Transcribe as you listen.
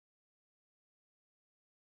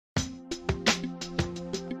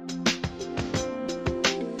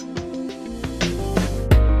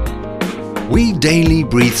We daily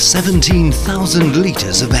breathe 17,000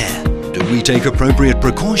 litres of air. Do we take appropriate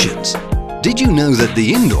precautions? Did you know that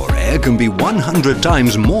the indoor air can be 100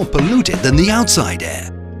 times more polluted than the outside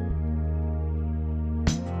air?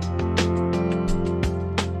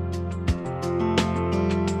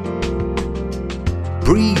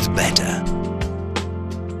 Breathe better.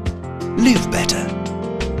 Live better.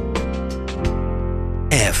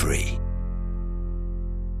 Airfree.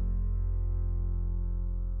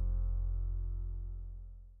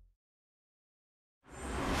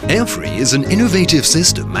 Airfree is an innovative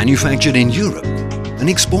system manufactured in Europe and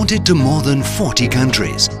exported to more than 40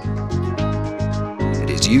 countries. It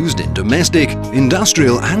is used in domestic,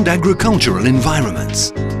 industrial and agricultural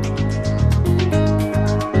environments.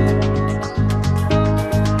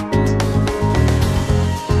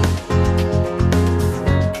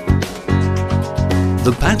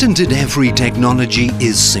 The patented Airfree technology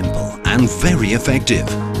is simple and very effective.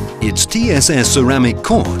 Its TSS ceramic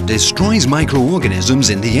core destroys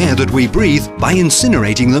microorganisms in the air that we breathe by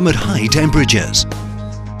incinerating them at high temperatures.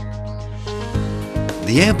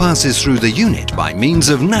 The air passes through the unit by means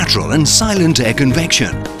of natural and silent air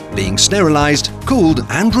convection, being sterilized, cooled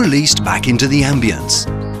and released back into the ambience.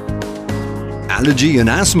 Allergy and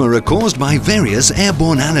asthma are caused by various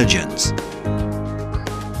airborne allergens.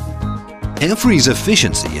 Airfree's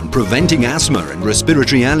efficiency in preventing asthma and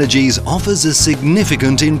respiratory allergies offers a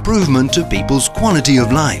significant improvement to people's quality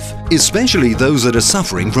of life, especially those that are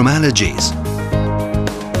suffering from allergies.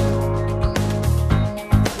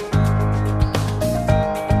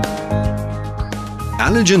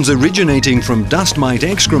 Allergens originating from dust mite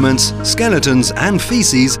excrements, skeletons and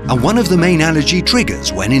feces are one of the main allergy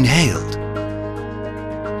triggers when inhaled.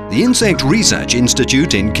 The Insect Research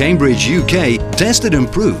Institute in Cambridge, UK tested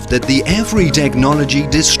and proved that the Airfree technology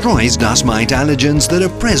destroys dust mite allergens that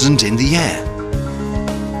are present in the air.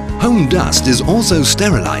 Home dust is also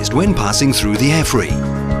sterilized when passing through the Airfree.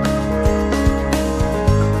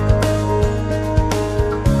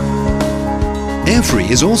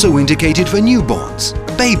 Airfree is also indicated for newborns,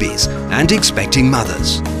 babies and expecting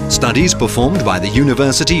mothers. Studies performed by the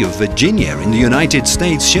University of Virginia in the United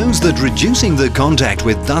States shows that reducing the contact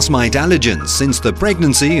with dust mite allergens since the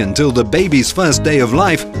pregnancy until the baby's first day of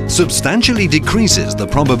life substantially decreases the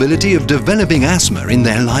probability of developing asthma in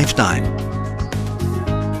their lifetime.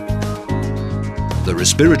 The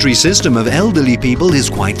respiratory system of elderly people is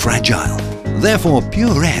quite fragile. Therefore,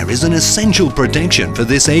 pure air is an essential protection for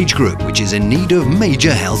this age group, which is in need of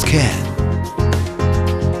major health care.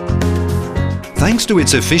 Thanks to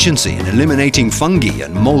its efficiency in eliminating fungi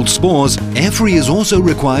and mold spores, Airfree is also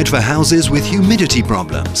required for houses with humidity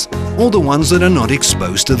problems, or the ones that are not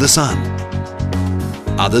exposed to the sun.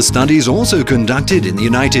 Other studies also conducted in the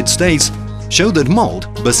United States show that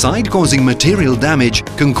mold, beside causing material damage,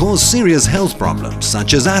 can cause serious health problems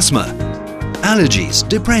such as asthma, allergies,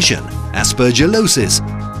 depression, aspergillosis,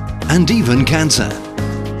 and even cancer.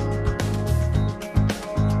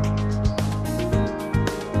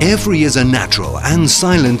 Airfree is a natural and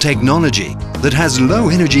silent technology that has low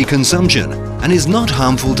energy consumption and is not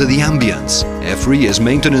harmful to the ambience. Airfree is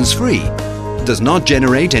maintenance-free, does not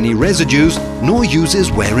generate any residues, nor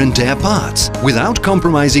uses wear and tear parts, without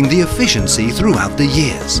compromising the efficiency throughout the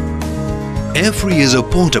years. Airfree is a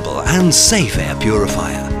portable and safe air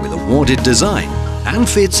purifier with a warded design and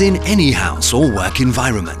fits in any house or work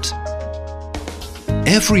environment.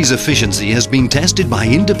 Airfree's efficiency has been tested by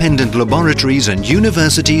independent laboratories and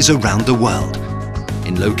universities around the world,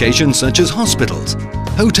 in locations such as hospitals,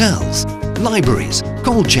 hotels, libraries,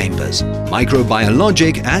 cold chambers,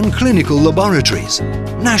 microbiologic and clinical laboratories,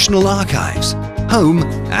 national archives, home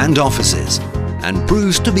and offices, and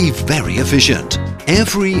proves to be very efficient.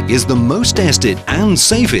 Airfree is the most tested and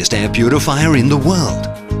safest air purifier in the world.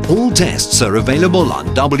 All tests are available on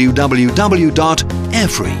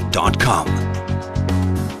www.airfree.com.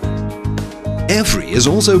 Airfree is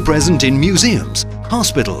also present in museums,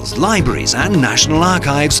 hospitals, libraries and national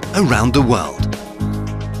archives around the world.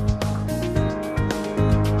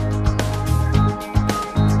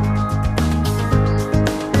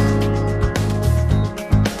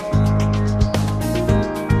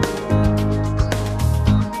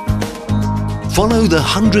 Follow the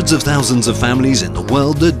hundreds of thousands of families in the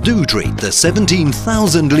world that do treat the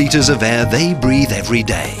 17,000 litres of air they breathe every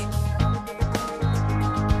day.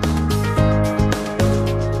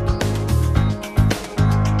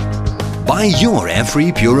 Buy your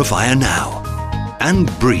Airfree purifier now and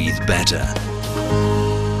breathe better.